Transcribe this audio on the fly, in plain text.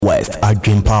best.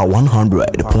 Adwinpa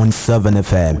 100.7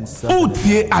 FM.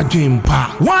 Utie Adwinpa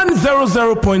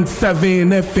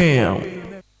 100.7 FM.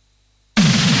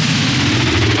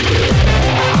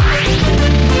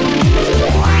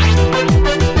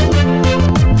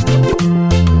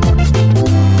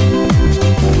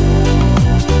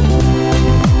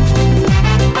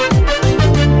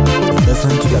 Listen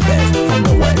to the best from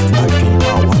the West.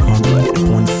 Adwinpa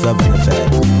 100.7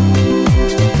 FM.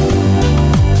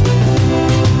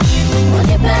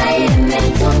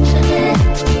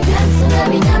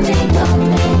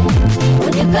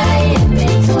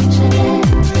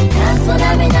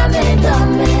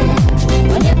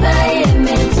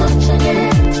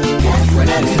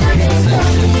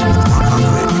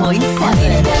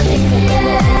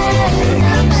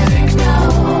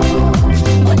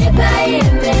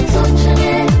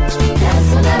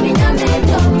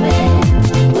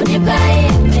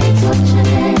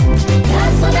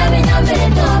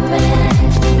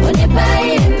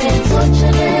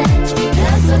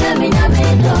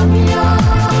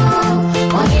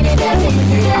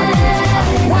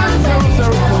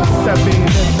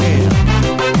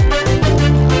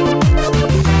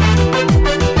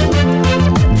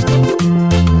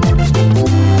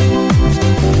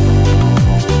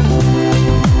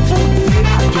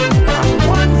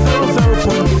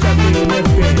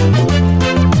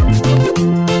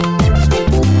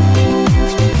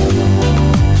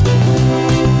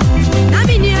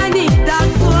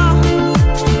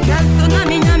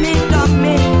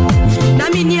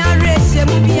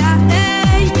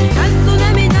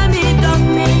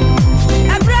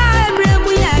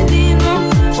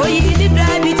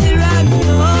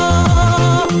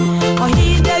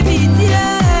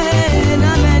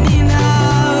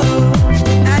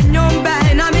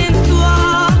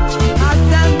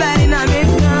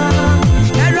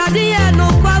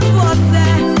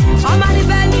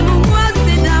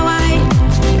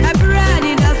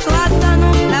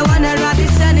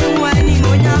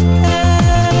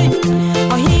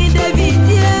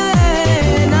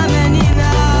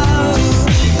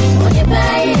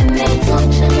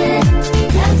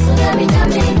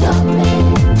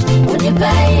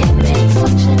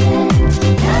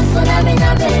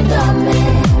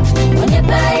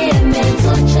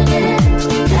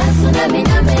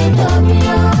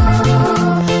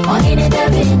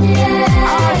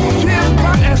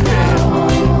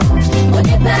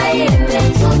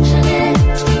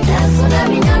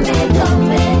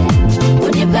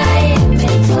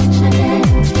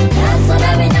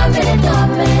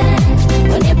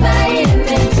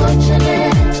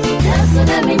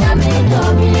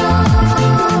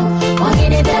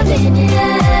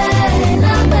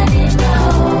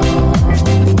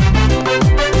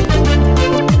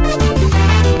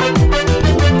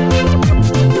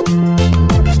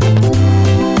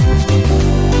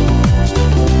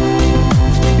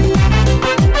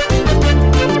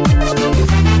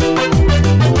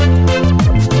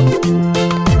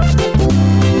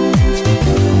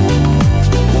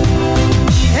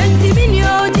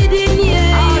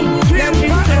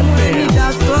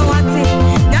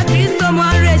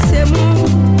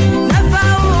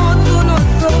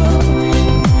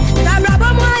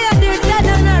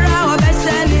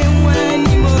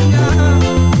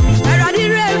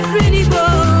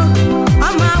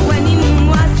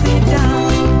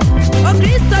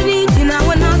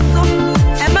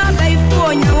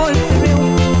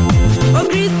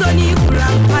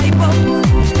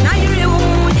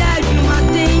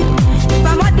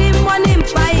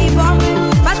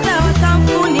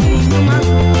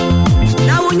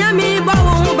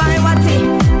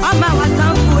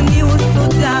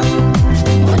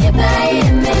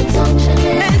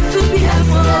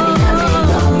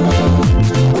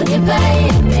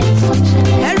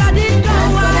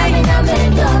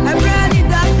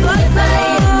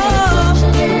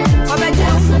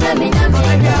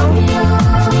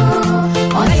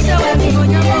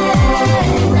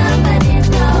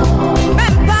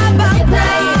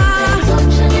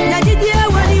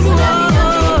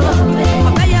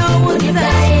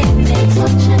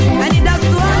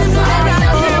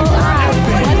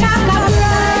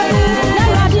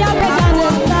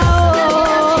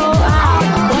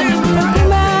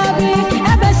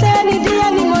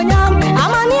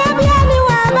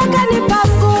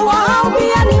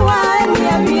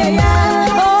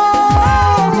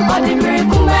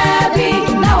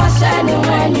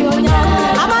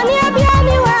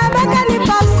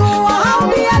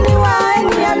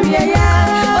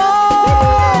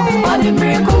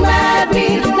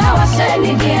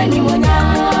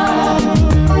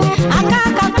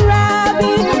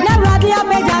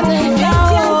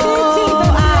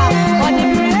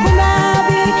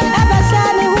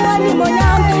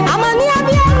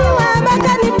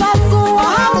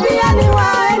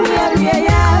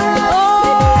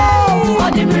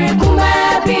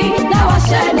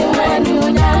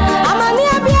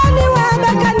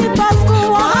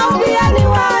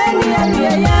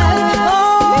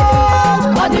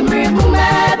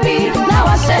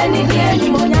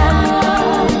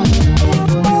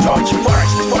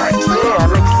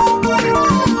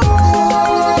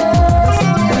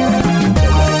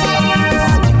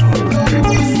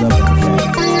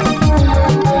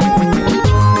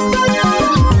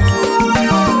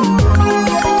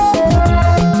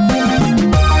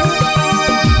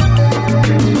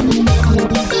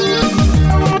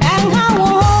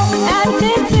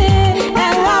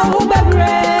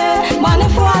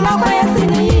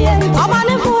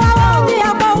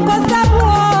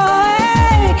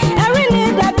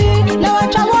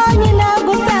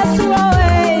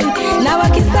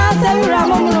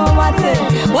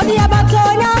 What the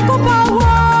abatonya kupa ho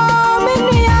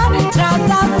minia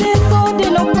trasasi so de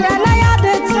no prana ya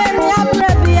de tremia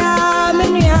prebia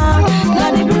minia na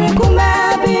di briku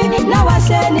mebi na wa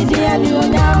se ni di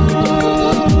anyonyam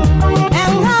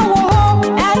en ha wo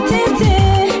entity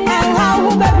en ha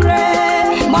wo bebre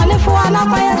money for ana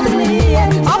fire sini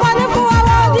obane for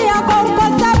wa di akonko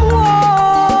samu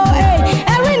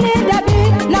every need that be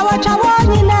na wa chawo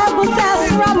ni na busa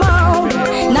rama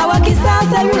na wa kisa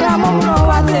se rama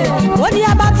what the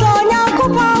abatonya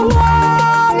kupa ho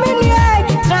minie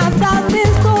transasi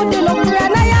so de no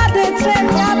prana ya de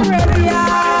tremia prebia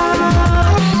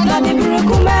na di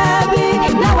briku mebi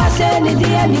na wa se ni di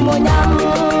anyonyam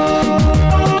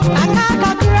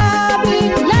akaka krabi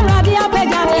na radio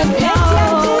pega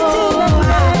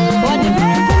what the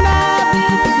briku mebi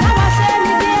na wa se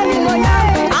ni di anyonyam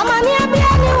amani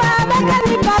abia ni wa beka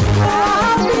ni paso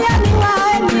abia ni wa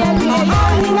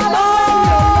ni na bo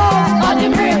the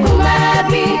briku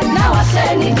mebi na wa se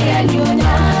ni di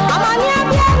anyonyam amani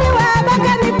abia ni wa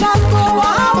beka ni paso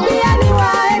abia ni wa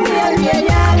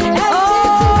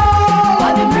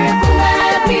what the briku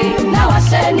mebi na wa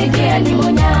se ni di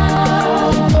anyonyam.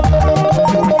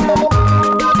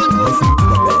 Listen to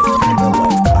the best from the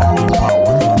West. Adwinpa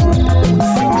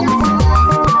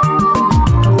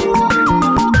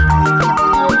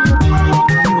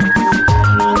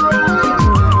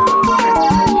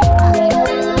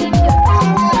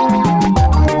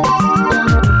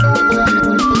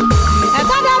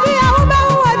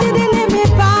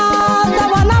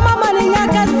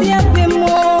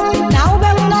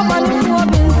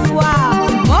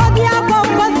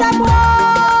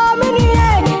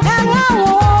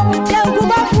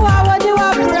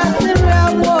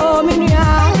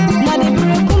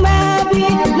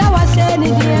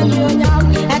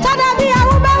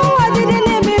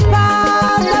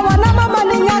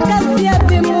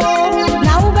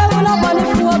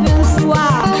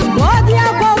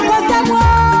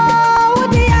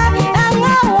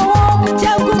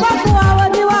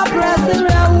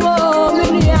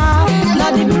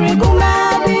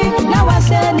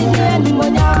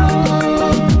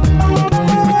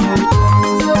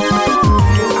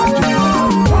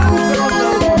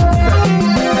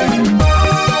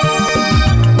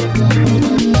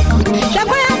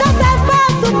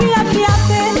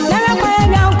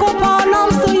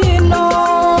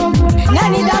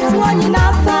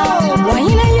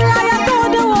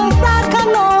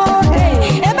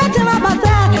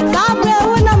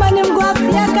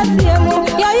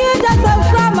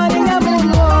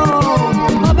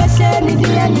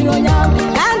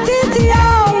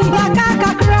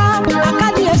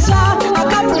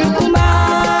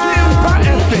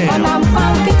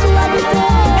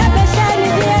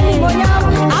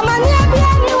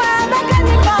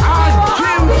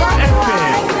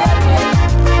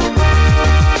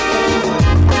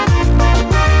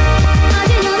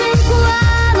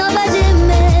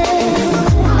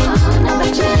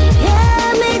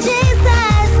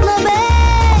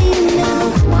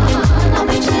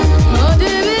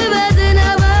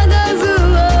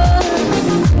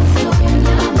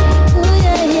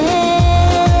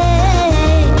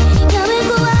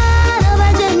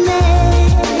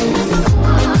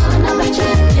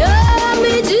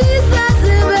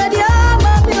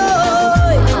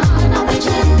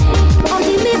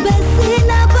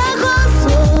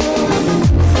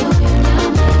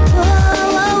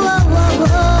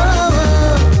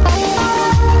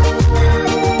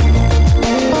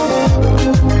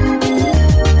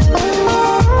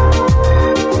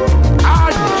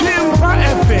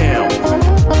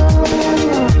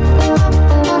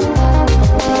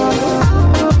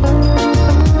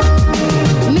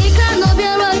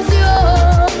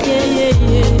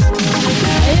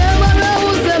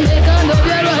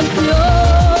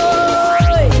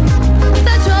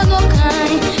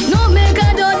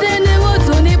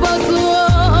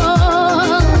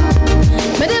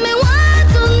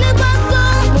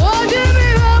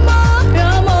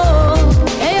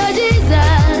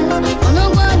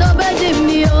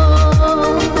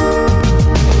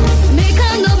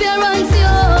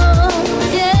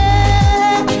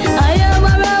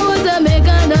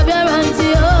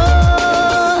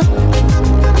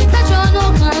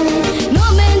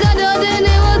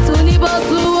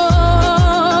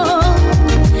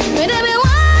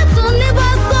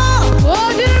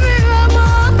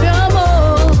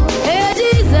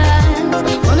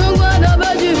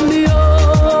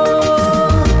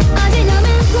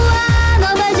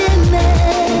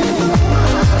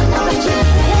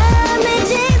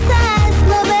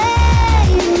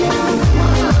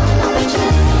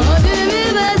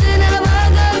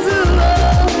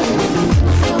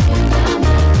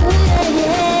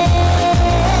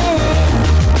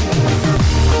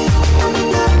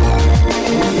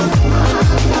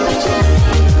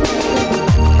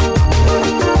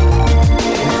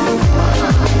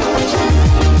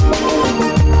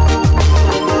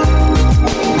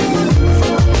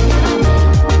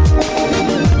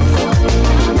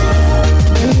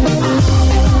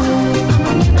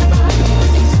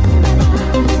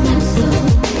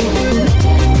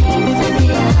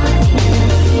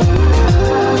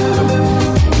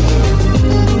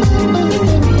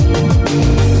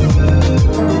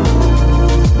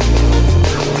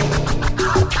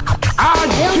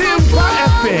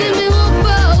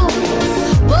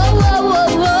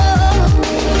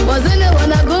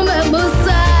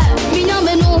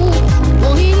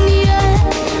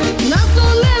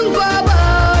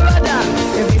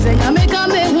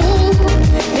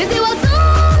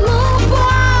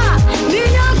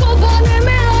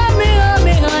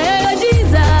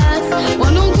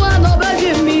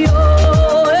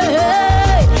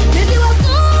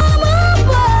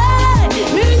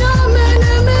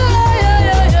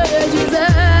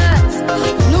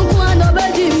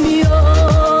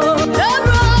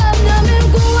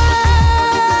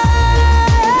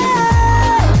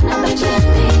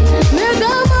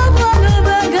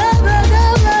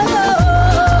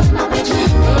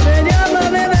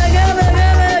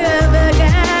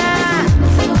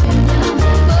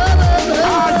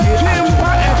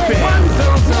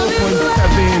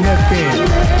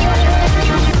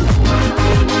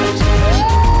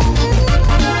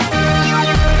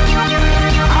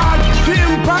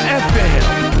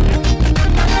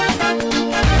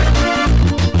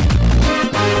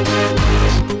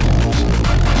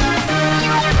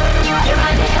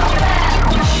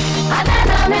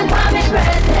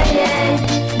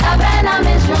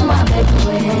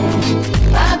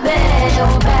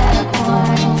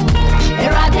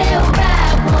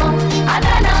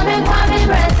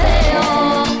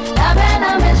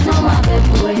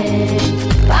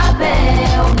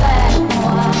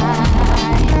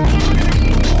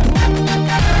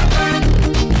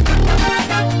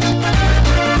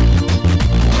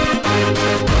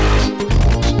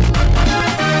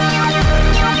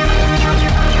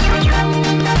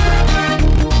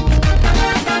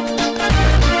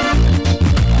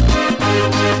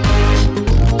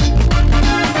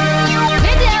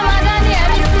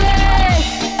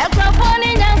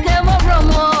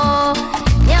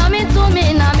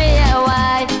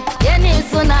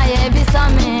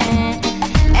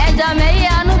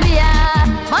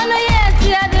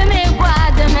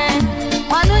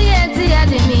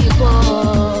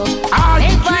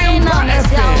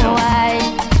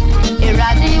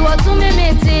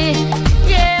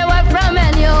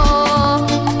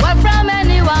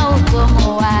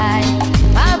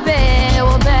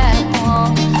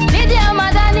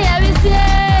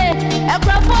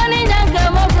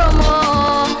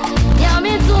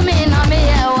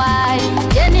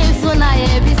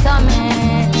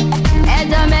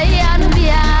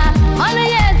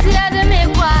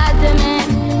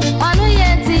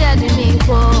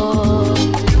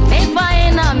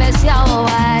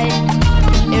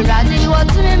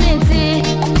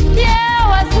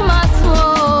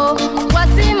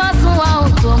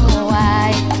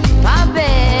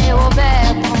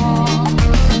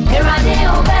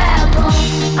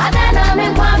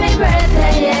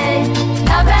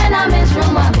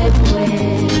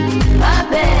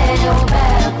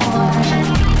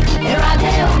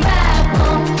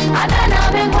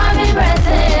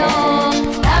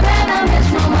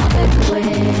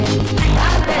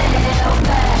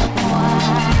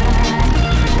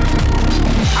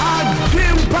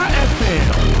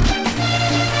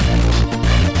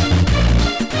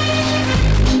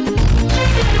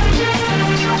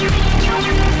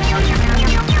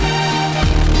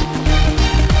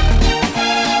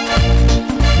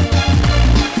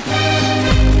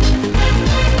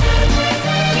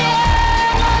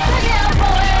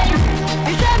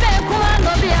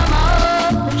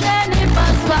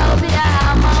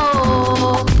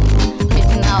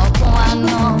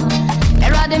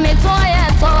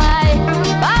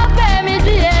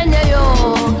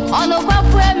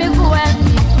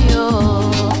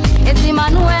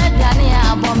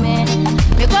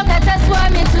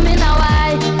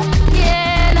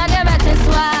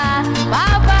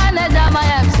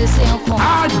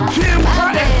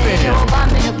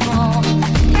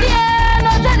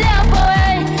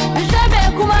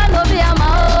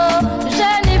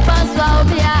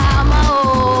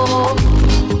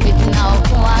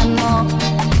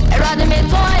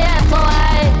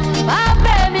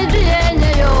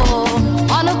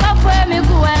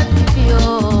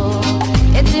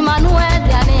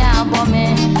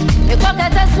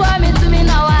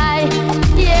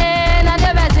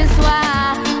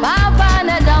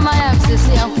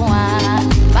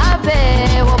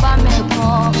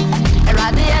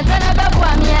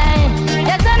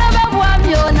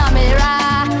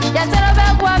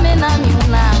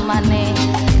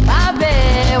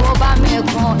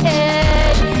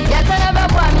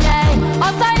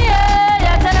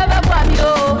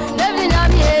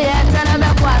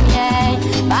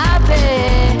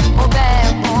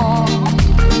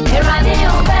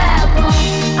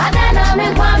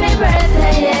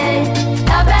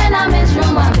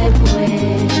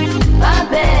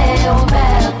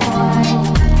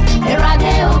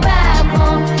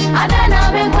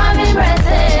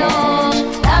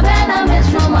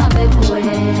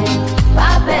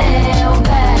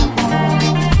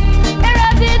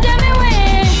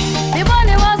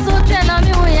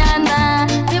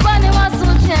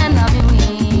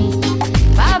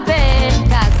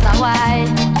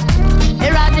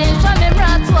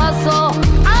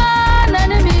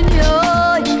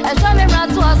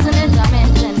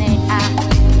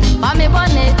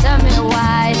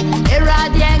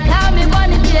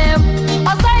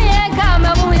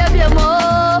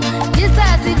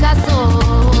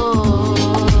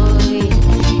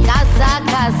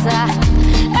kasa.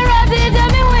 Eradi de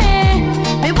mi we.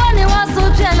 Mi boni wa so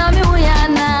chena mi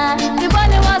uyana. Mi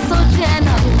boni wa so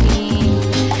chena mi.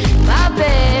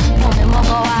 Babe, mo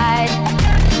mo wai.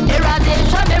 Eradi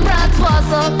show me brat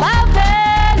so babe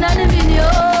na ni video.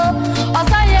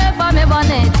 Osaye fa me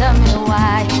boni tell me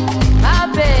why.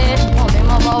 Babe,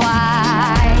 mo mo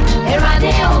wai.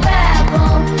 Eradi obeko.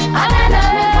 Anana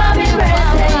me kwa mi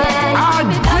rese.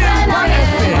 Adwinpa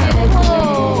FM.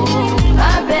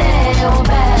 Babe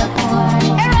obeko.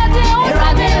 Eradi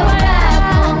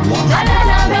obeko.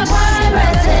 Anana me kwa mi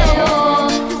rese.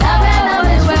 Sabe na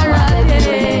me rese.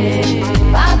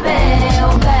 Babe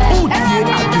obeko.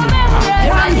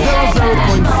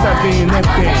 Adwinpa 100.7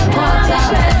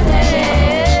 FM.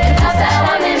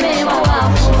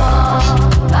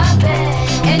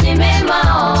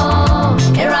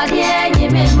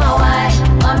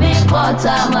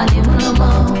 Mani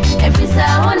hunumo, every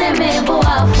sound and me go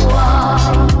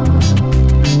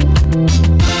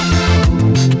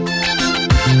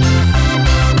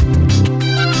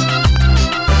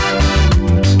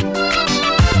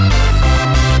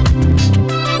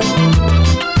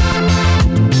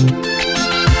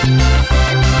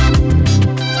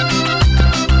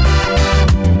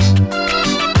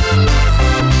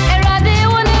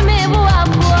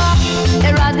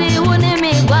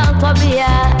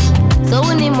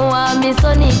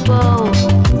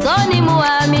Soni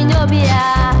mua minyobia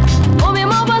Umi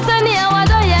mobo sani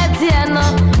awado yetieno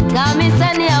Kami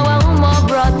sani awa umo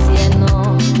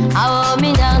brotieno Awo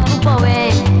minya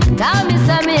kupowe Kami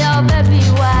sami ya baby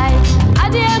why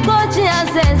Adie kochi ya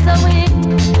sensowi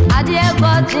Adie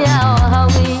kochi ya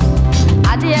ohawi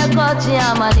Adie kochi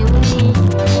ya maliuni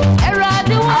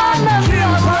Eradi wana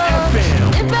miobo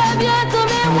Ibebi etu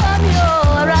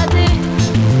miwamio Eradi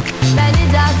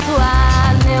Beni jasua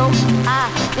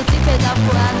It's a bit of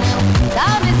fun.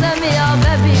 Tell me some of your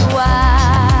baby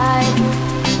why.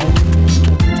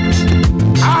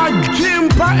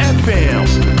 Adwinpa FM.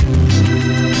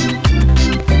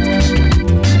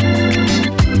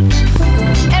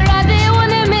 Eradi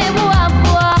wuni mi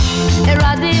buafua.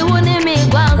 Eradi wuni mi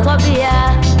gwankobia.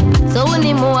 So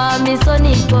wuni muwa mi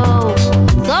soniko.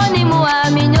 Soni muwa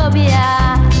mi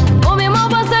nyobia. Umi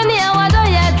mobo sani awado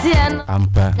yetien.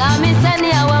 Ampa. Kami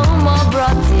sani awa umo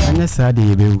broti. Anya sadi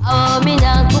yebe. Oh, me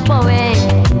na kupowe.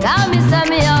 Kami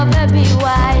sami ya baby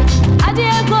why.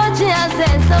 Adie kochi ya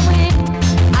sensowi.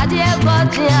 Adie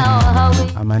kochi ya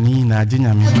ohawi. Amani na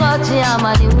jinyami. Kochi ya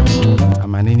maliuni.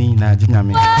 Amanini na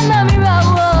jinyami. Wana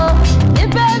mirawo. Ni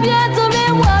baby etu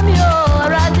mi wamio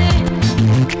radi.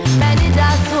 Meni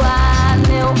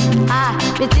dasuaneo.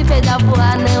 Miti peda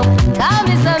fuaneo.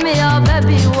 Kami sami ya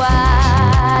baby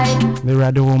why.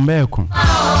 Mirado wombeko.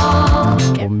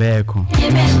 Wombeko.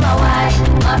 Remember why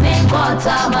mami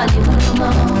kota mali hunumo.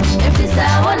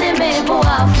 Efisa wone me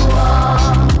buafuo.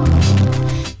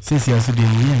 Sisi asudi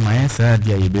niye maesa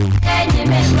dia yebe.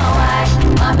 Remember why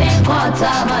mami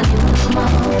kota mali hunumo.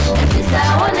 Efisa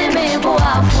wone me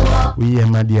buafuo. Uye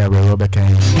madia Rebecca.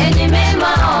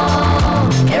 Remember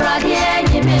eradi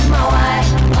remember why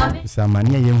mami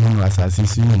Samania yemu asasi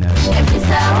suina.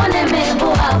 efisa wone me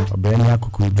buafuo. Obeni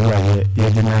akukudu aye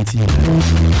yedi 19.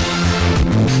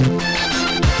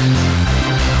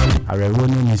 Arewo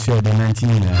ni misio de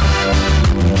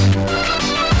 19.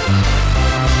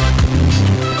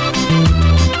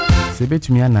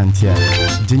 Sebetumi anantia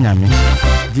jinyame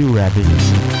ji urade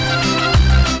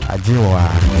ajewa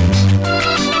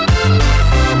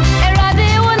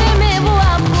Eradi wone me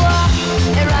buafuo.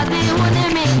 Eradi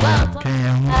wone me buafuo.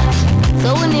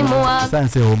 So woni muwa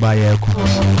sanse obaye ku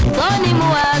Soni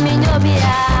muwa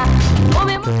minyobia.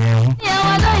 Umi ya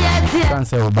wado yetia.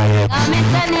 sanse obaye ku Kami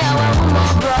sani awa umo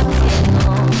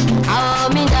brotieno. Awo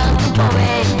minya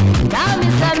kupowe. Kami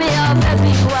sami ya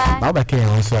baby why. baba ke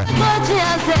nso a Kochi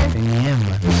ya sense.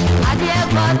 nyema Adie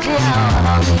kochi ya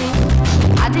ohawi.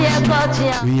 Adie kochi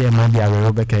ya uye madia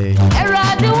Rebecca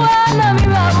Eradi wana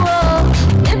mirawo.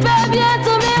 Ni baby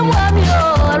etu mi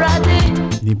wamio radi.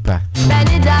 nipa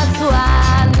Beni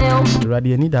dasuaneo.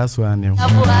 urade ni da so ane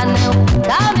Afuaneo.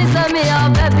 Kami sami ya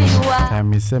baby why. ka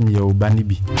mesem ye obani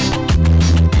bi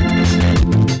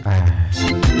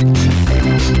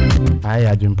I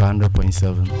Adwinpa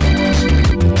 100.7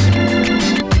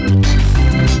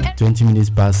 20 minutes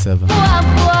past 7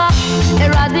 Buafua.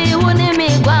 Eradi wuni mi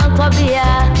gwankobia.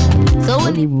 So Ni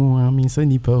wuni mu ami so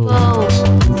nipa o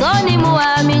Soni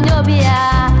muwa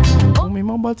minyobia. mi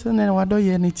my button and what do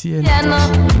you need to?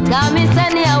 Gami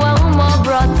seni awa umo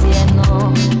brought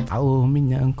no. Oh,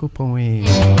 me uncle Pome.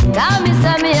 Gami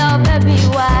semi your baby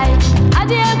why?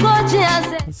 Adie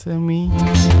gochi Send me.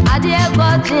 Adie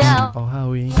gochi. Oh, how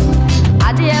we?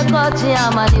 Adie gochi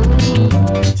amani.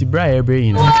 Tibra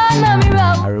brain. Wana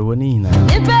mira. Arwanina.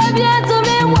 Ipebi to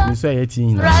me. You say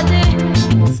 18. Radi.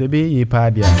 Sebi ye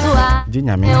padia.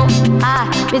 Jinyami. Ah,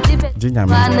 bitipe.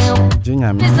 Jinyami.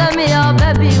 Jinyami. Semi your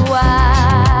baby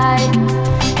why?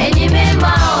 Enyi me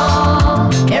ma.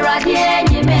 Eradi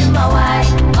enyi me ma why?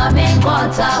 Mami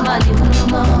kota mali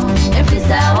humo.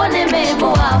 Efisa wone me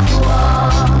bo afu.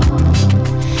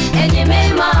 Enyi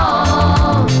me ma.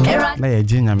 Eradi Na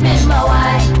jinyami. me ma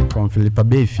why? From Philippa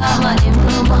Befi. Mali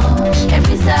humo.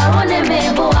 Efisa wone me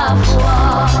bo afu.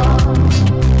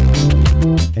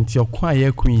 And your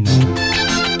quiet queen.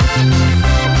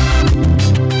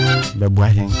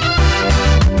 Bebuahin.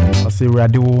 I say,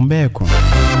 Radio Umbeko.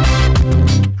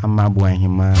 I'm my boy,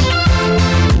 him.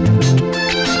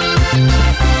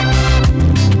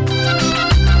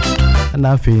 And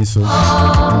I feel so.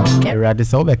 Radio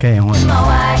Sobeka and one.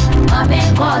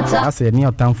 I said,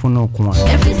 near town for no corn.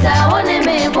 Every sound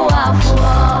me bo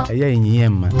afu. A year in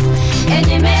Yem.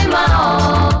 Enyi me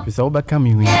ma. It's all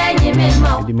becoming. Enyi me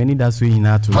ma. The many that's we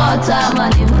not to. Kota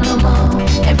mali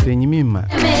humo. Everything you mean,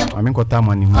 I mean, got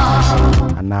money.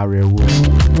 And now,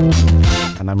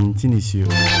 and I'm in Tennessee.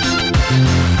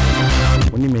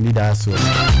 Only many that's so.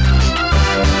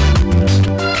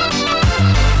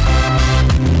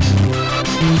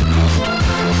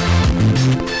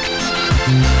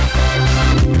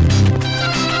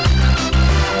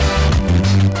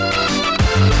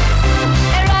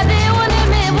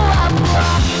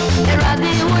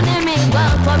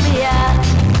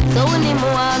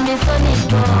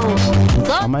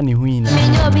 Amani huina.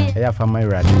 Eya fa my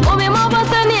radi. Umi mobo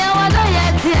sani awado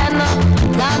yetiano.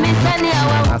 Gami sani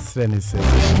awa. Asre ni se.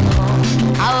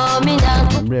 Awo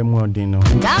minyanku. Mbre mu odino.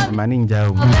 Mani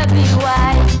njau. Baby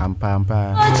why?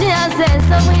 Ampa. Ochi ase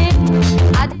somi.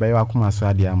 Bayo akuma so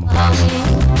ade amo.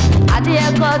 Ade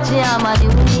e kochi amadi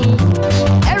uni.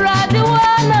 Eradi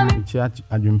wana mi. Chi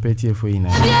Adwinpa Fm ina.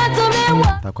 Bia to me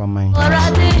wa. Takwa man.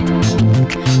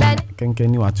 Oradi.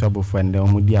 Kenkeni wa trouble for and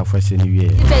omudi afashe ni wie.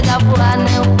 Ifeja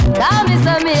fuane. Gami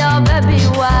sami your baby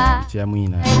why? Chi amu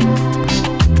ina.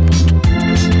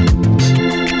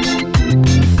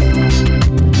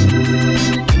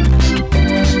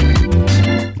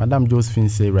 Madam Josephine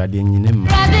say radi nyinem.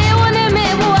 Radi wuni mi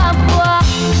bu afua.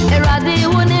 Radi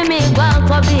wuni mi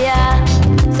gwankobia.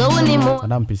 So wuni mu.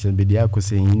 Madam Patient Bedia ko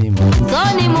say nyinem. So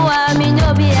ni mu a mi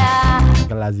nyobia.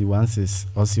 Galazi 16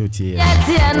 osiotie.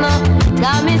 Yetiano.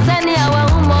 Gami sani awa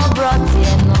humo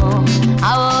brotieno.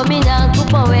 Awo mi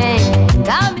nyankupo we.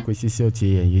 Gami Kwesi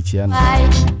siotie yechiano. ai.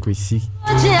 Kwesi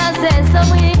Ochi ase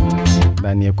somi.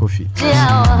 Daniel Kofi.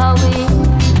 Chia ohawi.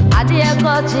 Adi e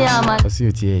kochi amadi.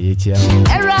 Osiotie yechiano.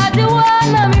 Eradi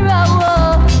wana mi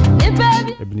rawo. Ni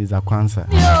baby. Ebenezer Kwansa.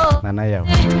 Yo. Nana ya.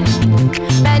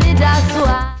 Beni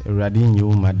dasua. Radi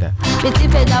nyu mada.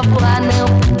 Bitipe jafuane.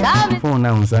 Gami Phone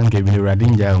na unsanke bi radi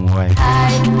nja nwai.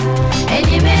 ai.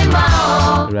 Enyi me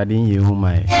ma. Radi nyu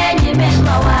mai. Enyi me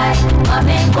ma wai.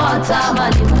 Mami kota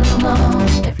mali humo.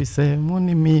 If say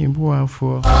money me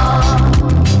buafo.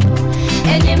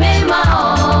 Enyi me ma.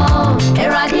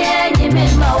 Eradi enyi me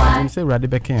ma wai. Say radi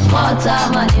beken. Kota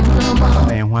mali humo.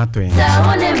 Na enho ato en. Sa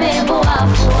wone me bo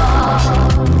afu.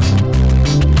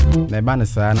 Na ba ne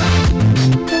sana.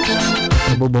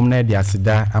 Bobom na dia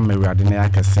asida amerade na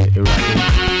akase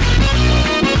erade.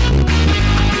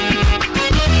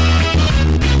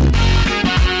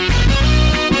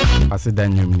 Asida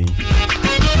nyumni.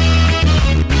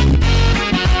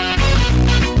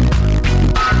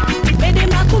 Bede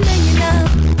makumenyina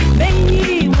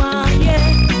benyi wa ye.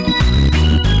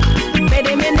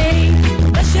 Bede mene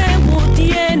bashe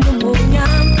wutie numunya.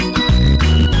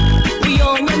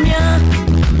 Uyonya mya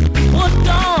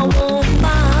oto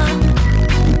ma.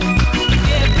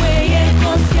 Yekweye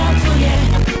kosiato ye.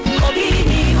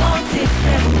 Obini wote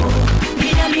semo.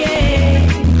 Minamye.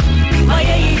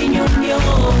 Oye yinyumyo.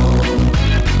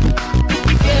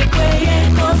 Yekweye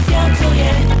kosiato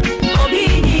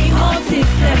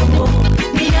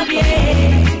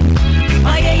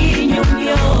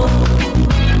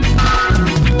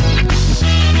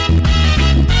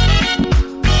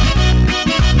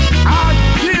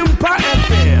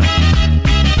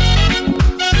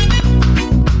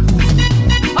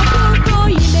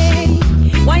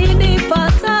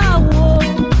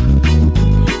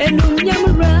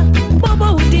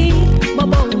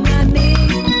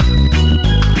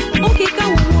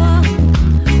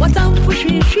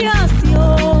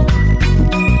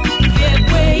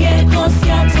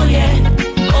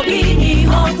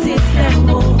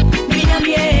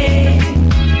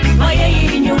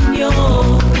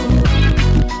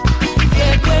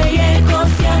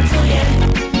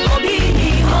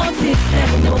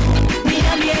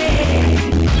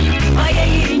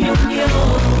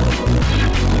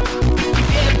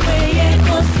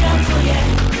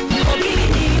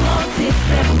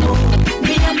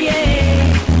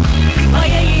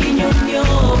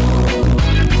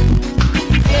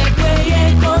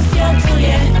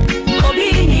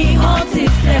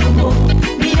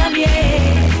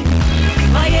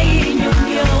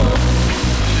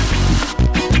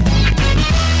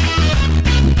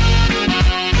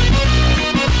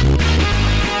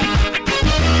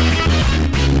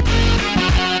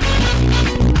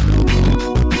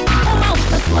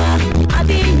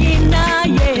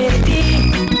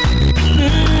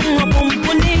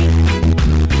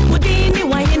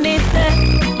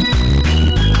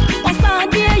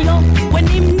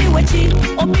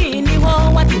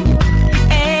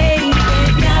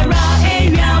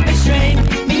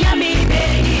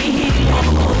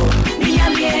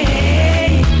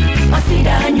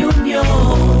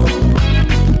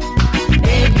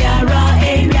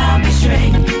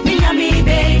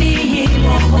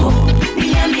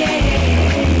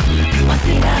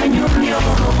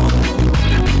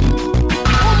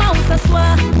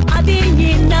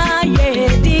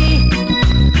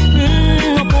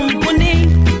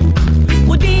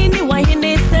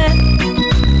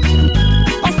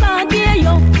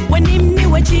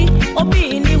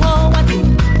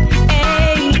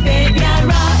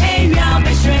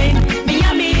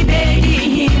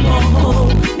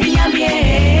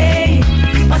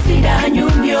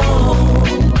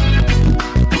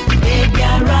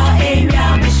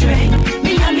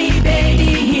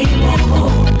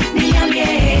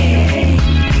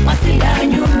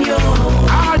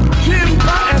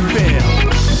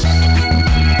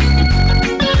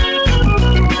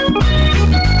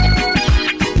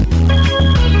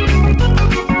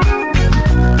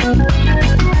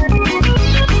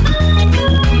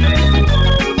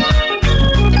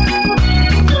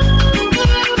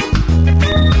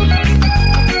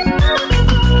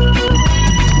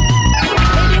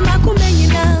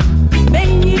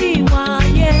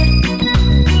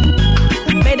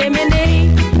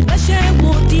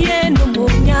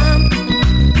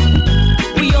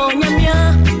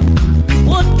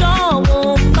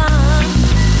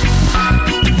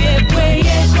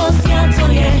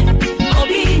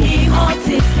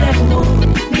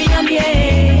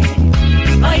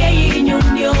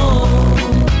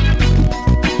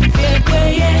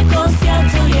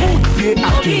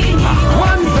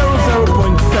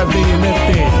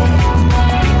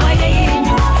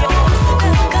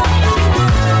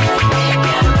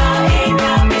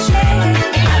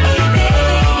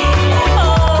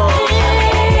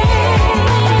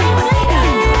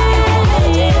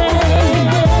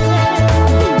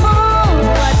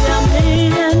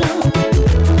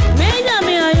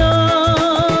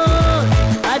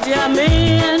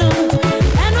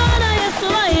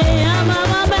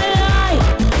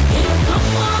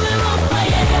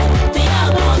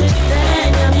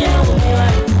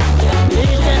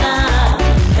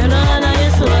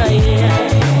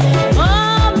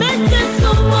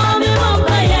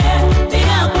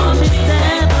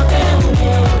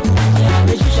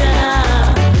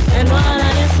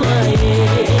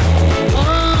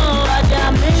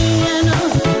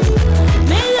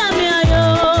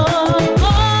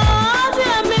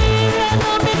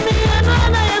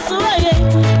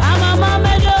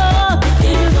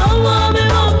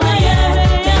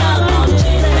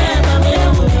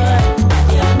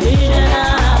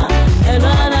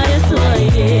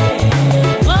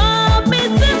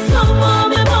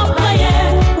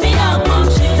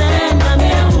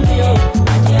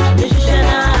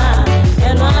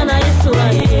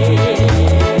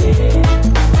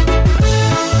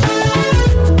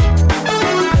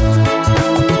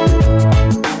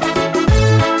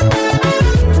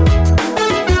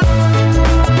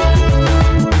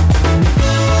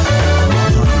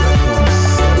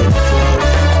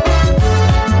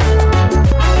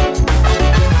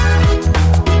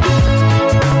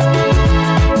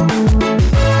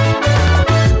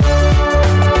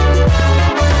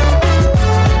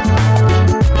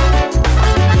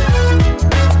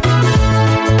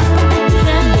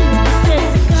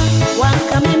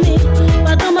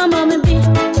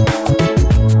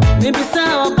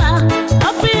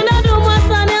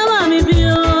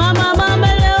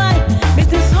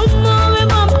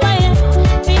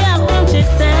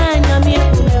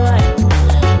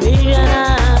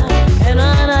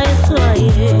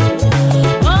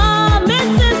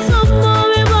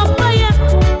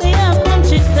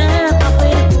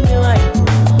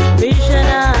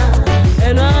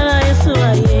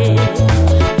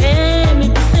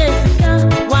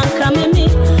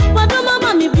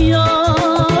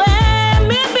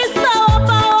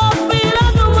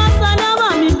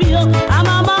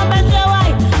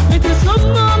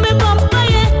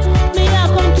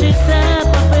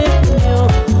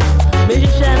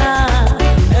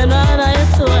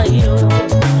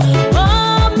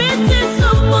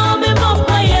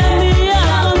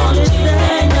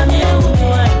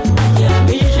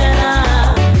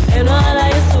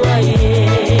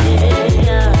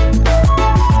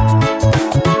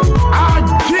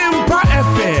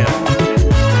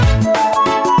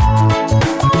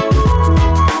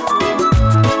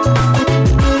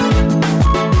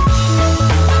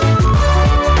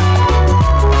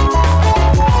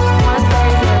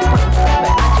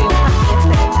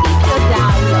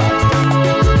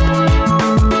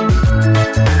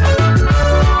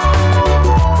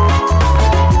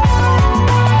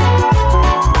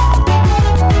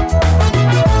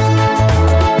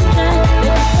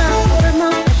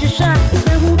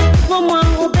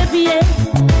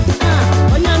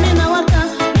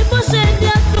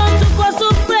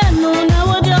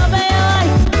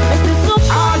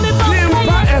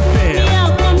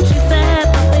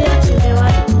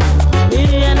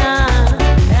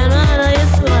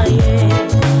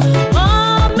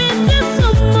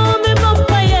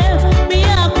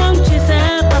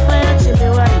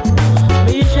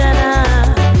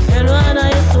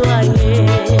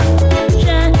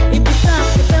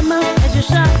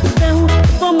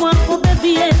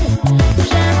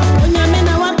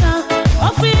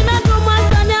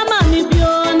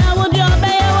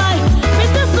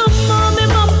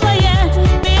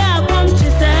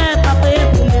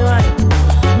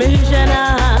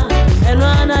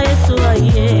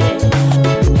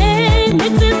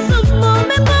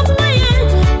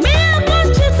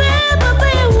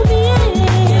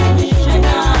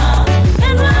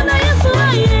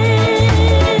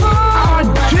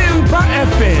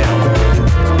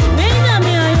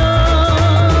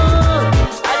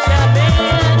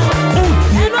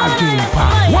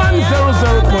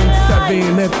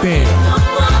 107 FM.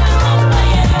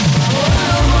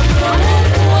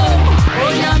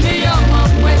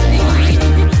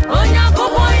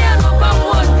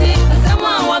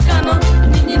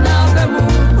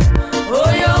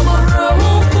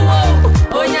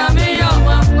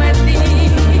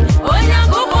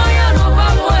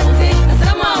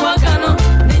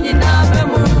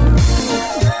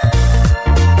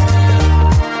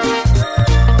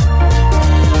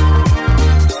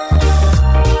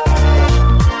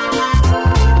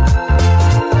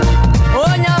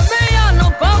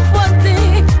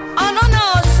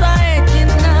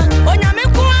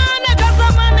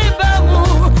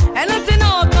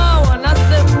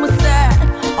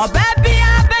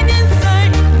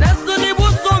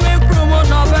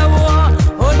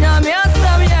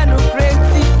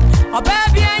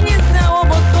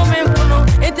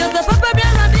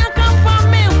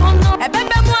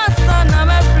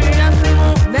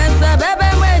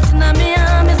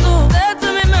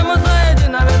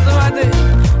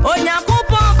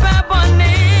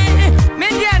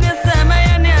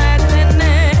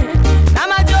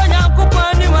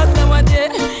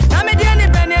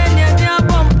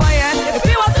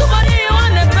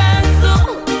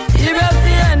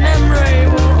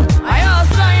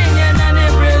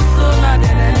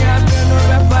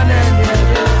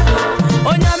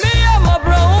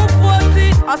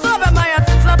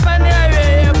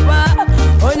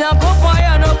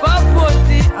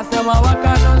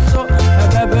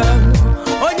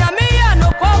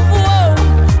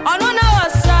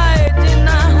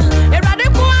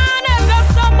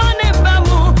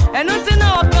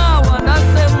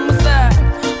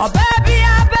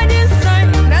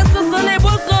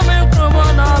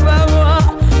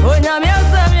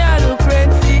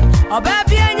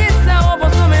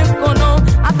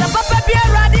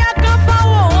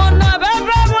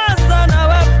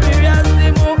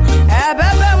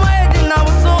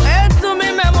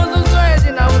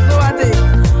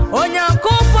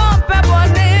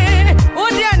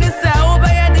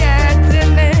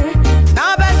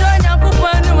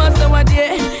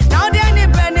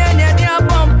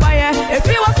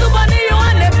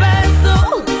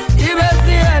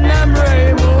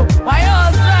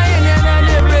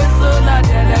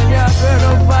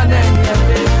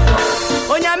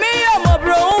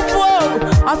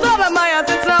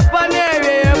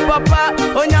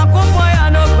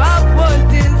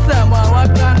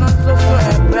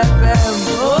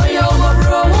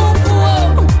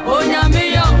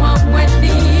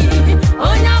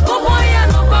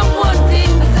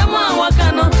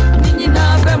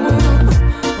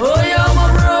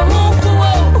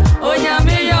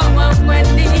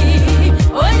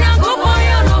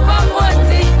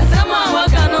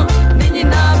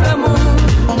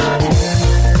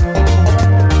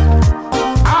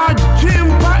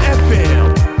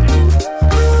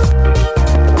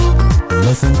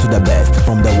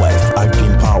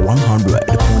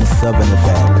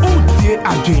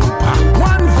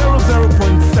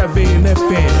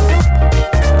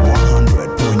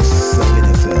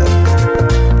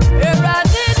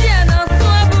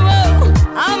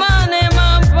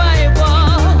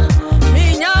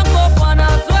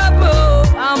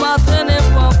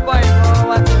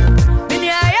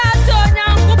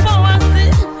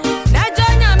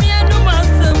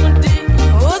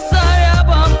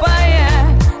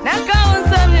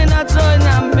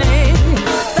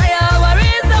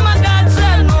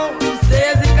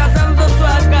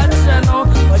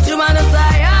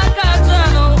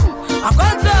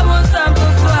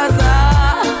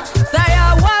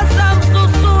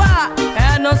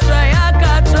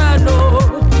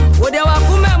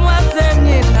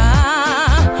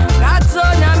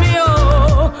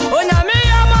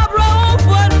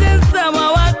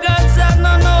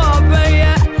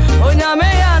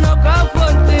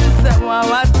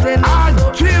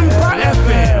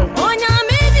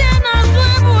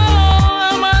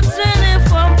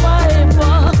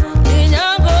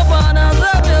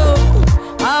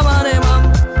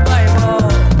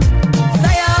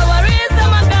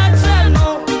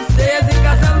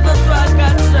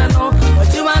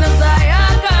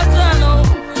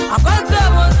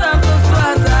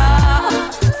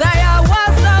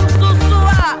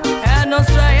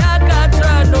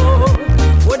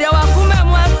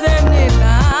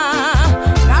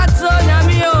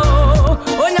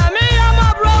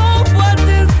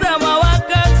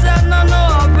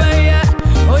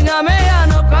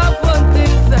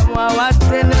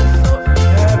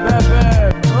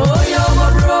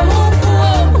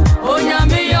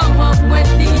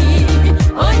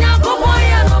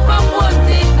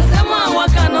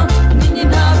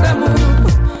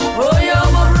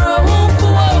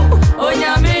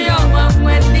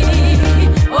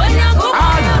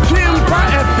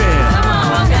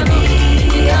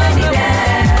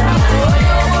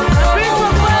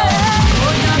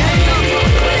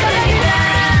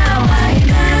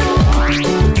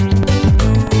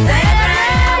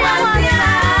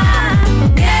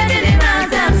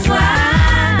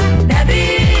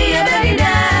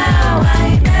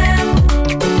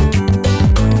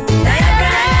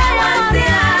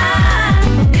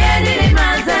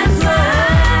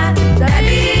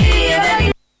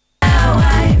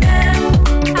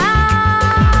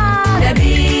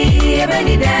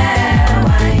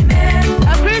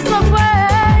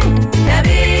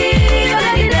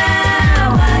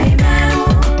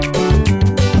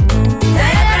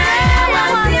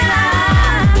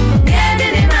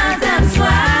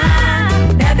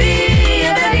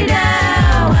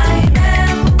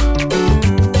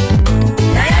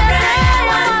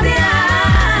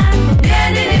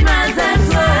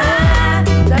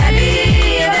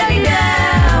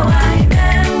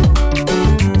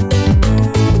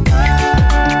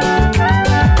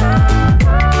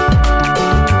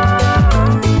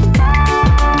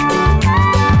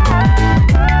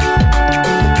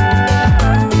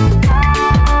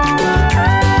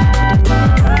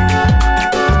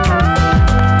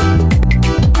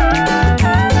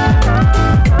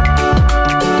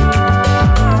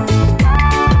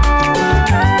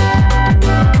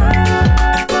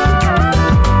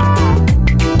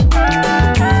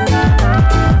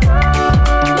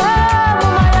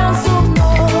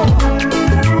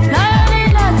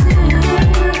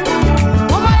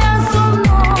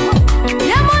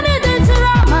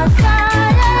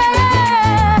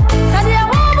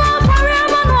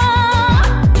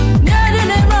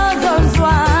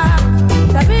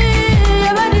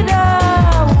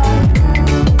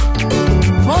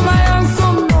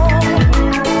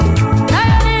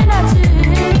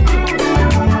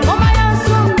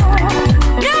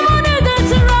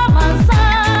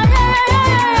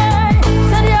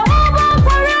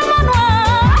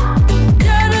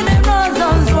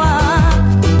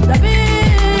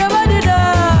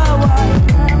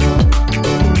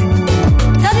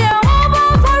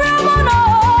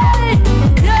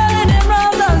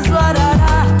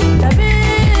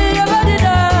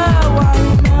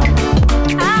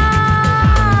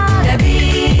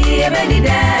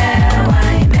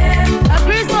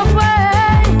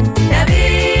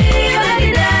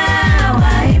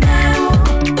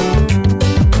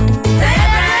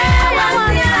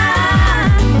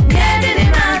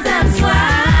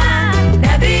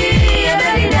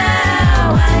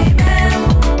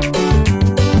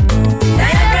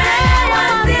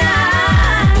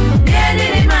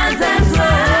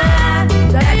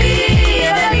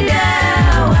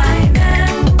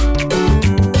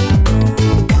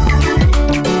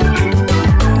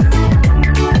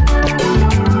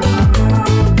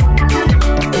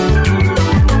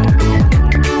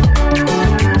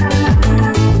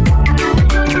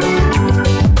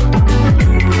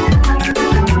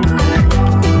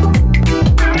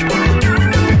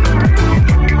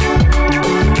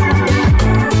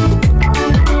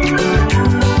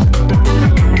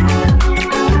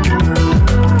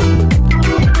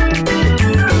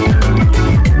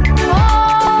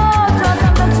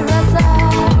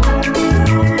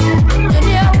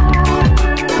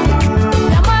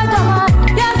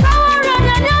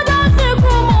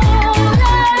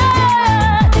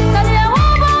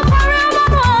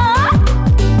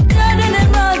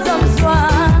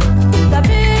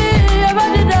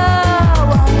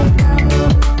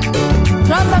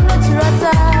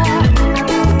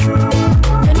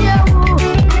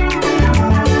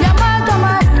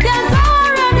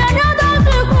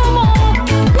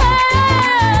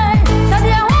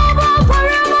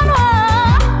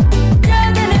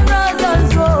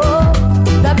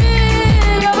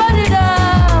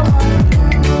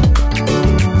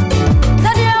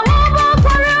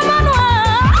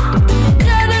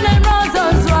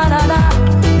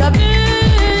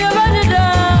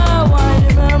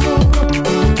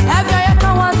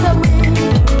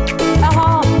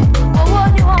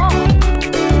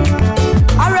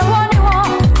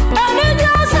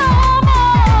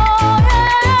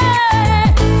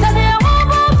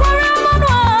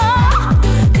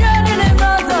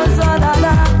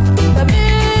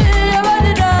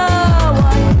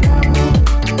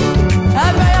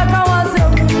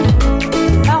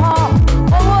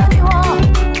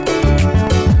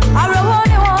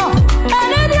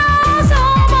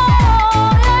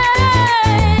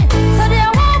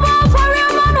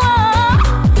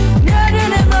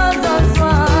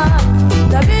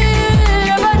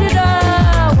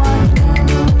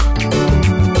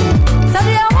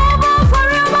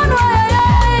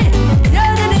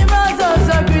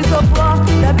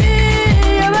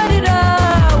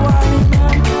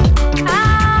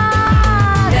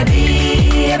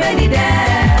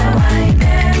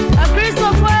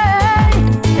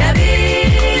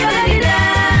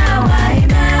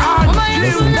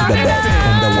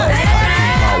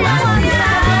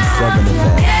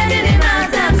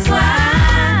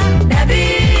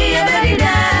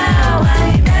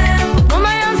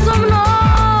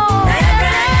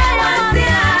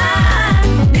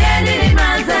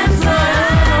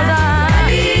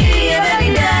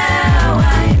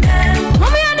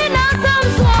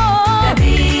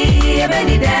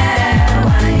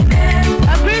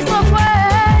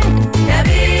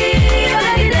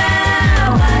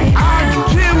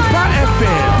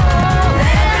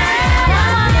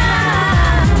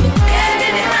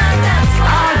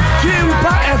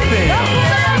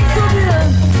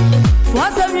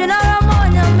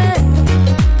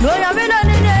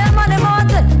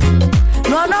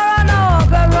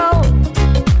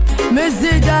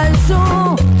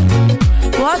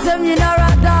 wasem nyina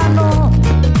radano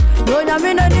no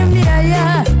nyamina nimni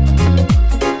aya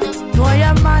no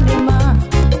ya manima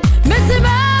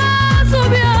mesiba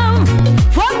subiam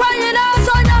fokwa nyina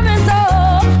so nyamisa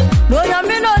no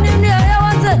nyamina nimni aya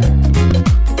wate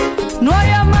no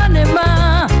ya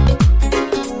manima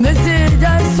mesi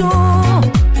jasu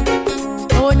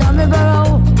no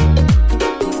nyamebaro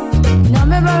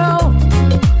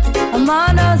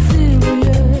amana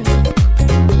sibuye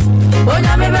o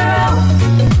nyamebaro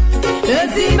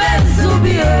eti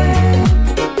mesubie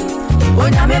o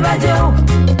nyamebajo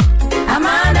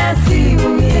amana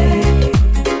sibuye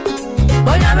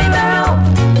o nyamebaro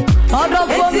odo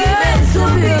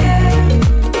mesubie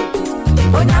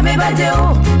o nyamebajo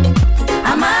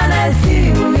amana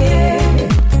sibuye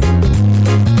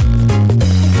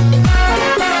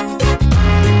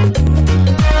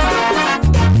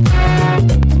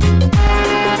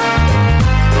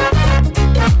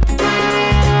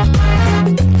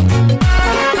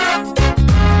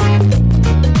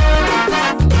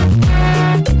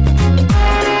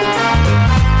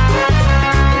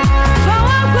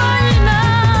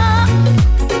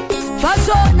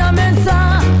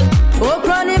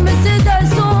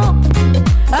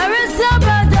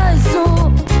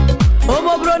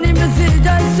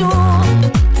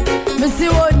Missy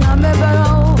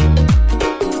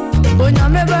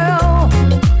Onyamebaro,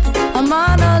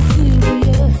 Amana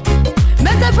Sibuye,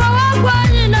 Mete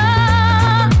Prawanina,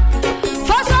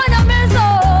 Fashion Yameso,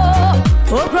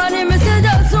 Oprani Missy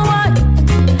Jason,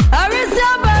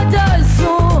 Arisia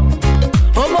Badaso,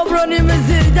 Omobroni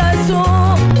Missy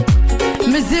Jason,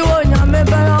 Missy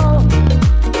Onyamebaro,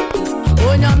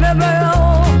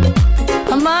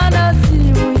 Amana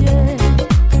Sibuye,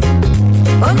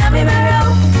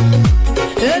 Onyamebaro.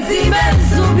 Eti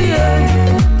mesubie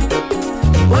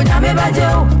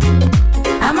Onyamebaro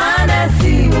amana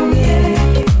sibuye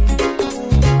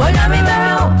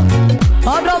Onyamebaro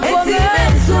odo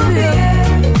mesubie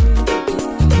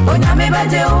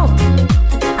Onyamebaro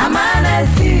amana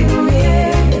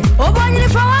sibuye Obanyiri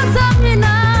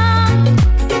fawasamina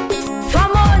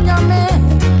Famonyame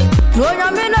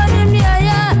Onyamena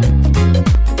nimniaya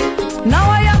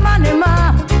Nawaya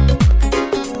manema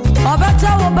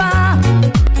Obacha oba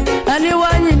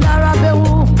anyone in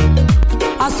Arabewu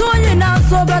Asonyi na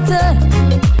sobate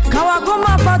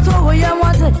Kawakoma fato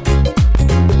oyamwate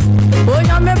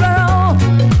Onyamebaro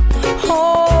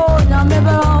Oh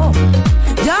Onyamebaro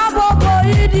Jabo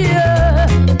boidie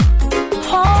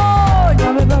Oh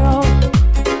Onyamebaro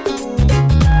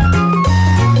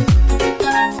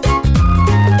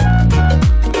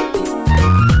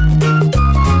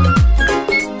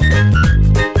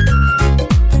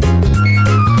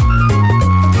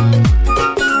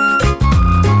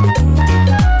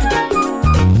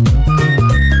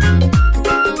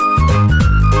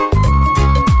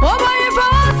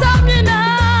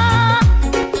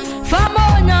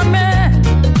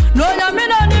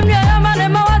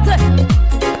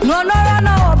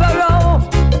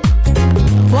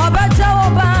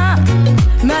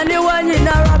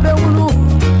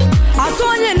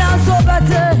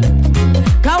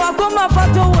Kawakoma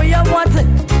fato oyamwate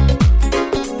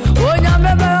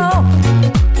Onyamebaro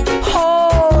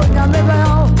Oh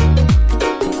Onyamebaro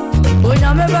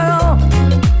Onyamebaro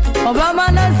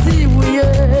Obama na sibuye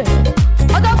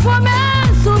Odafo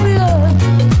mesubie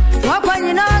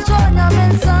Wakwanyina so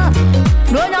nyamensa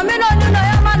No nyamina nuna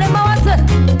yamane mawate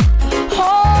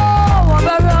Oh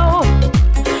Wabaro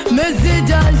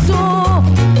Mesija isu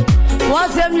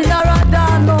Wasem nina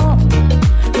radano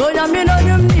Onyamina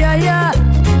nyumnia ya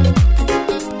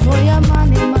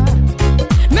Oyamanima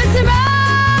Missima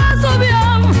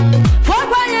Sobium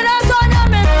Fokwanyina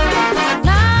Sonyame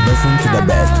Listen to the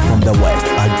best from the West.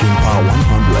 Adwinpa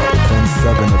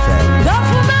 100.7 FM.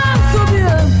 Dafuma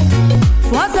Sobium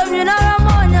Wasamina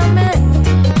Ramonyame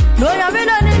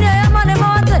Noyamina Nina Yamane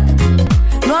Monte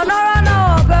Nonora no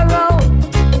Bero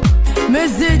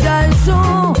Missija Isu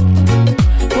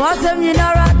Wasamina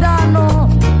Radano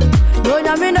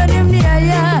Noyamina Nimnia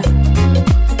ya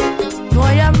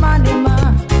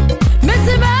Noyamanima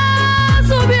Missima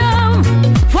Sobium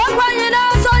Fokwanyina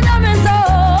Sonyamenso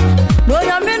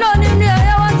Noyamina Nimnia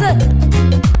Yawate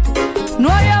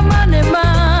Noyamanima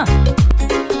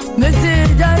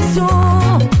Missija Isu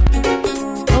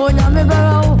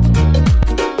Onyamebaro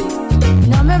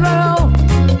Nyamebaro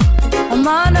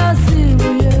Amana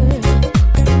Sibuye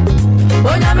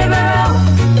Onyamebaro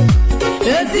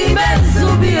Eti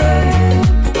mesubie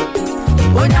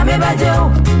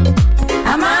Onyamebaro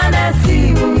amana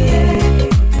sibuye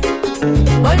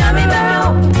Onyamebaro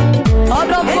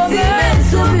odo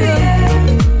mesubie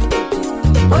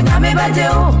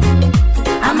Onyamebaro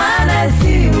amana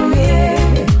sibuye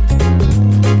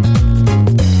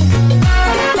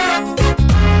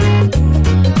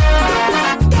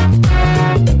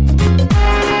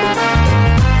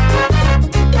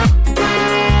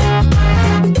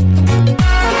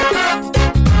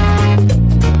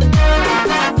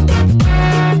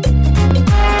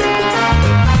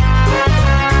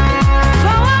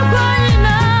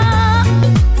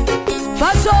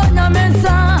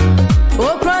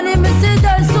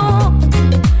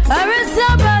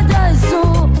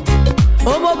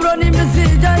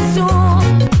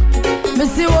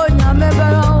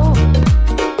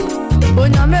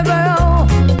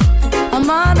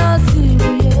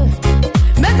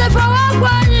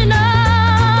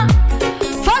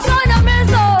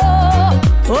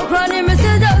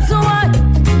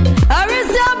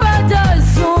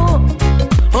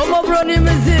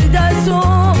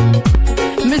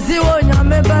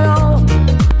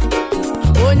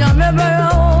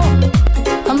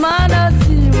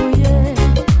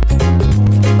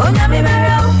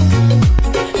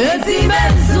eti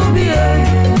mensubie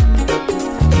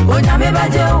onyame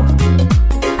bajo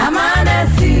amana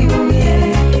siuye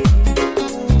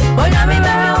onyame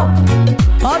baro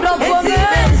odo eti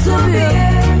mensubie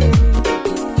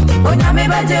onyame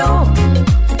bajo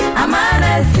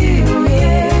amana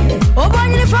siuye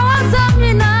obonyini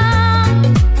fawasamina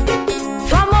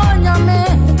famonyame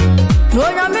no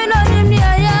nyame no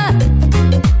nimniye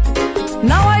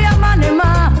na waya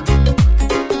manema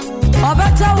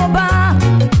obecha woba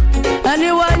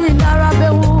anyone in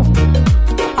arabewu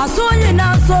asonyi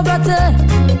na so bete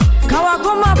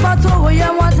kawakoma fato woye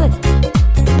mwate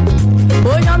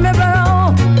onyame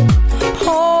bero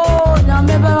oh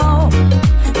nyame bero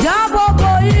jabo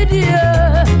boyidie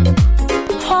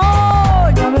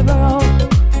oh nyame bero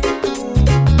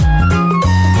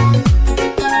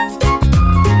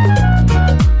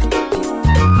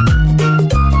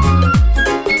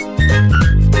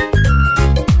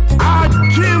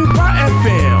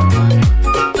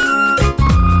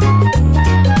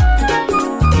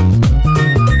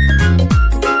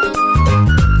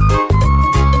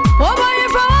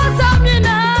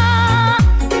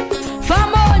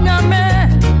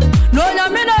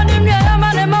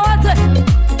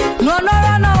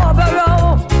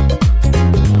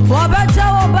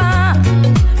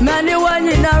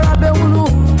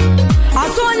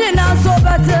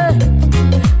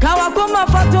kawakoma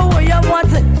fato woye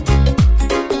mwate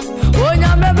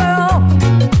onyame bero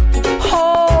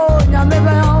oh nyame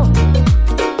bero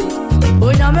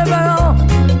onyame bero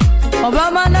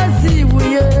obama na si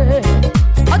wuye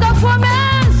odafo me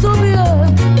subie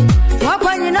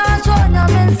wakwanyi na so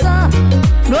nyame nsa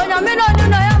no nyame no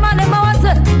no ya mane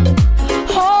mawate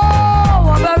oh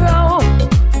wabero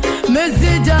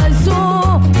message so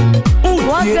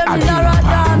wase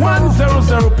minarada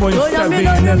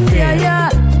 100.7 FM.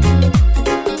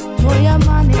 Oya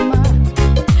manema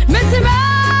Missima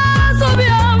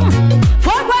Sobium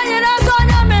Fogwanyina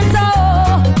Sonya Mensa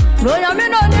Oya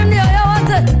Mino Nimni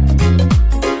Ayawate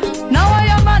Na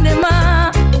oya manema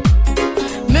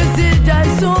Missi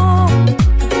Jaisu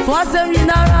Fosem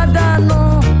Yinaradano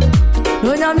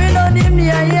Oya Mino Nimni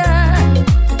Aya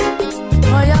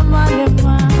Oya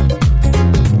manema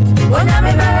Oya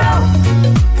Mibero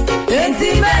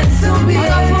Enti Mensubi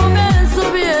Oya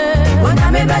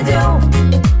Mibajo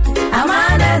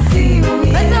amana siuye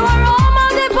ese waroma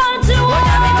de panchi wa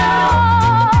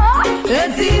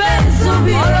eti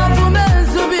mensubi olofu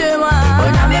mensubi wa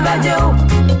onyame bajo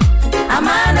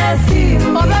amana siuye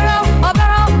obero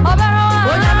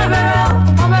onyame bero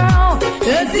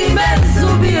eti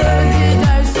mensubi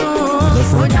jaisu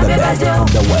onyame bajo from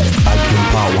the west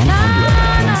Adwinpa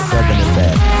 100.7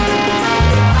 FM.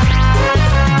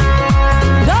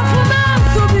 Dafu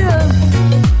mensubi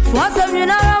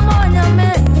wasemina ramonyame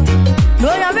no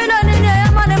yamina nini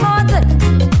yamane mate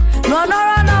no na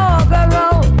obero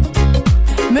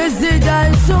Missy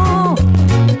Jaisu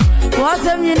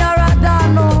wasem yina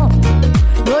radano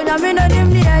no yamina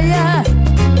nini ya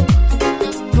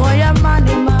no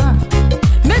yamane ma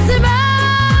Missy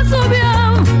Basubia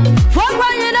fogwa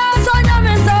yina so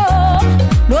yamisa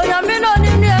no yamina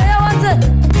nini ya wate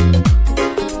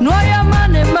no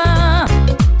yamane ma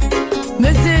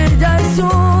Missy Jaisu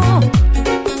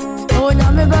oh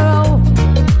nyame bero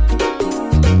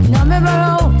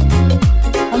Nyamebero,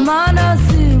 amana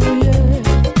siuye.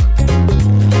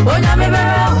 O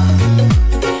nyamebero,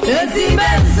 eti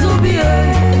mensubie.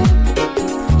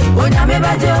 O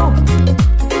nyamebajo,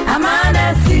 amana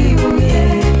siuye.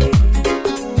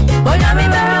 O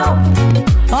nyamebero,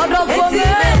 eti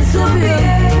mensubie.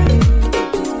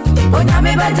 O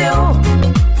nyamebajo,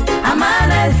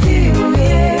 amana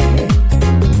siuye.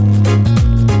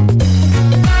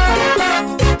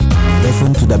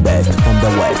 Listen to the best from the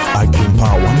west Adwinpa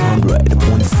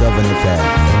 100.7 FM.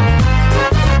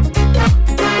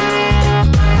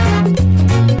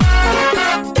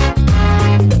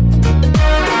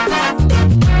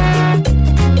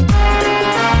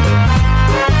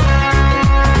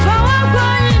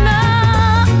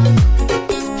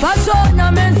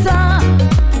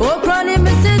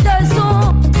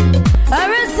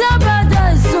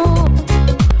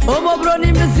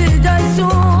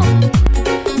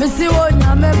 Missy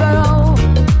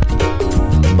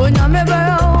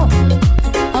Onyamebero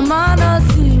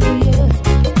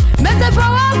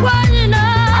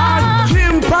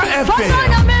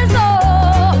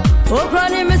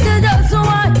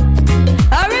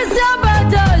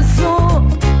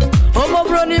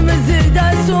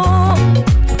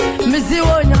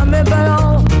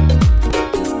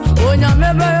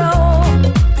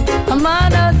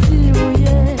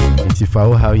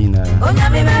bow in a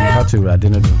to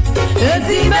Radino.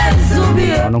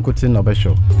 I don't put in no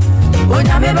show.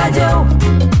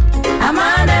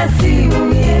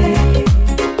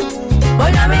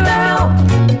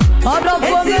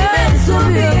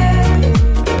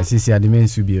 Sisi adime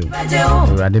subio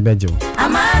Rade bejo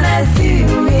amana si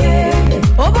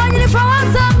obonyi fa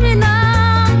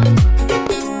samina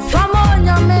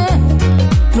famonyame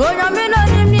no nyame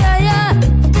no nimniya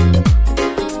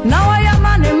na waya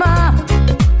manema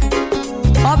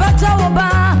obata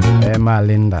oba ma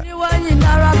Linda iwanyi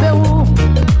narabewu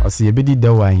osi ebedi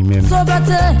dawa himem so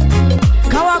bete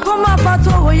kawakoma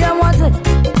fato woyamwate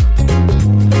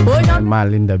ma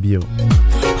Linda bio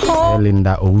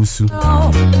Linda Owusu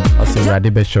Osi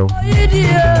Rade Besho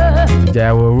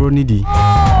Jawa Ronidi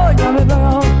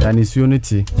Danis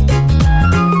Unity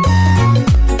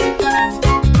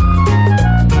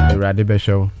Rade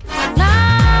Besho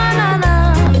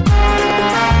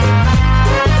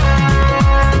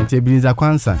Nte Brinza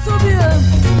Kwansa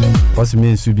Osi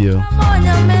Men Subio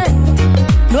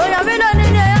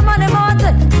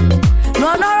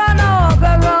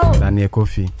Daniel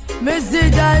Kofi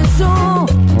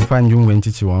Mufan Jung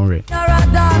Chichi Wonre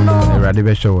Rade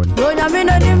Besho one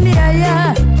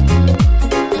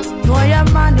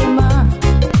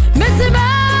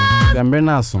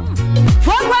Jambrena son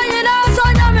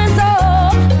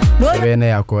Bene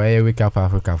Yako Wake Up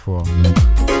Africa for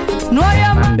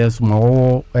and there's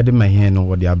more at my hand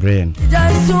over their brain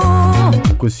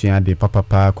Kusia de Papa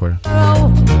Parker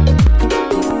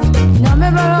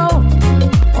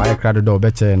Why crowd the door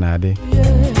better than I did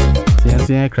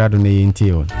Sian crowd on the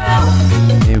interior.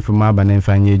 In from Marban and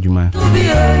Fanny Juma.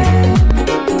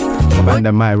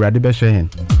 Under my Rade Beshen.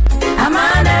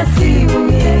 Amana see you.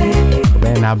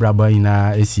 Ben Abraba in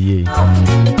our ACA.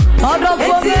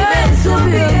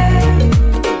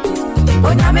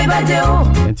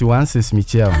 And to answer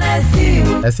Michelle.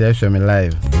 SFM me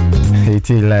live.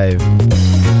 80 live.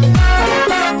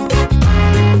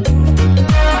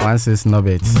 One says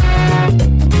Nobets.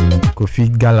 Kofi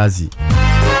Galazi.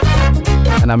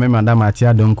 And I met Madame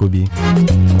Atia Donkobi,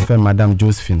 friend Madame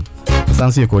Josephine,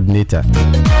 Sansi coordinator,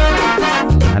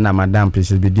 and I Madame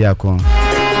Precious Bidiakon,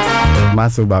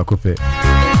 Maso Bakope,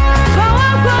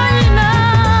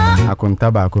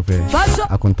 Akontaba Kope,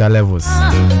 Akonta levels.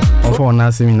 Offer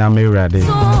Nancy Namera Day,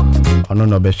 or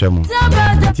no Beshamo.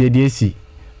 TDC,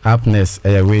 Happiness,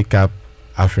 Wake Up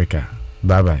Africa.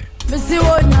 Bye bye.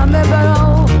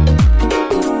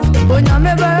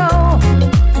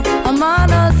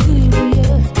 Amana si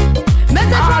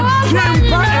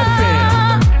Adwinpa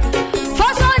FM.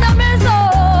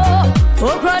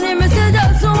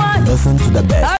 Listen to the best.